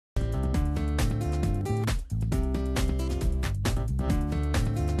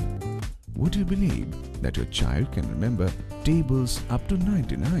Would you believe that your child can remember tables up to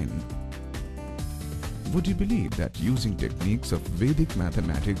 99? Would you believe that using techniques of Vedic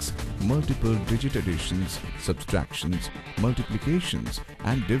mathematics, multiple digit additions, subtractions, multiplications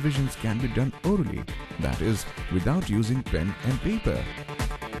and divisions can be done orally, that is, without using pen and paper?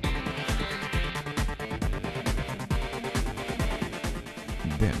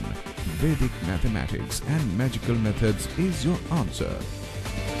 Then, Vedic mathematics and magical methods is your answer.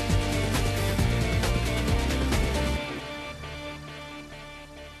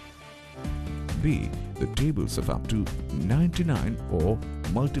 B. The tables of up to 99 or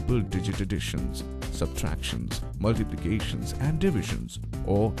multiple digit additions, subtractions, multiplications and divisions,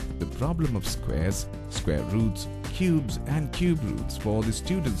 or the problem of squares, square roots, cubes and cube roots for the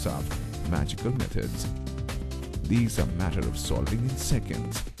students of magical methods. These are matter of solving in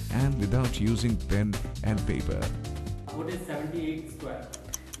seconds and without using pen and paper. What is 78 square?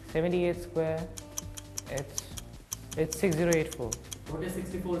 78 square, it's 6084. What is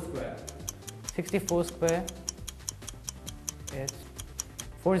 64 square? 64 square, it's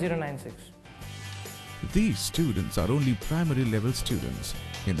 4096. These students are only primary level students.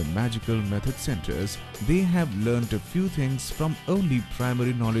 In the Magical Method Centers, they have learnt a few things from only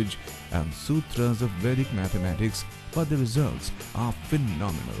primary knowledge and sutras of Vedic mathematics, but the results are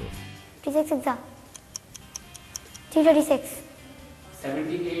phenomenal. 36 exa. 336.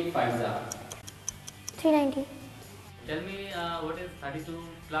 78 5 390. Tell me what is 32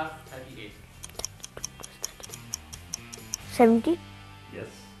 plus 38? 70. Yes.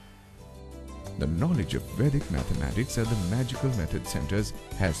 The knowledge of Vedic mathematics at the Magical Method Centers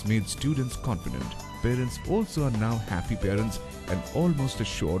has made students confident. Parents also are now happy parents and almost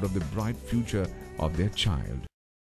assured of the bright future of their child.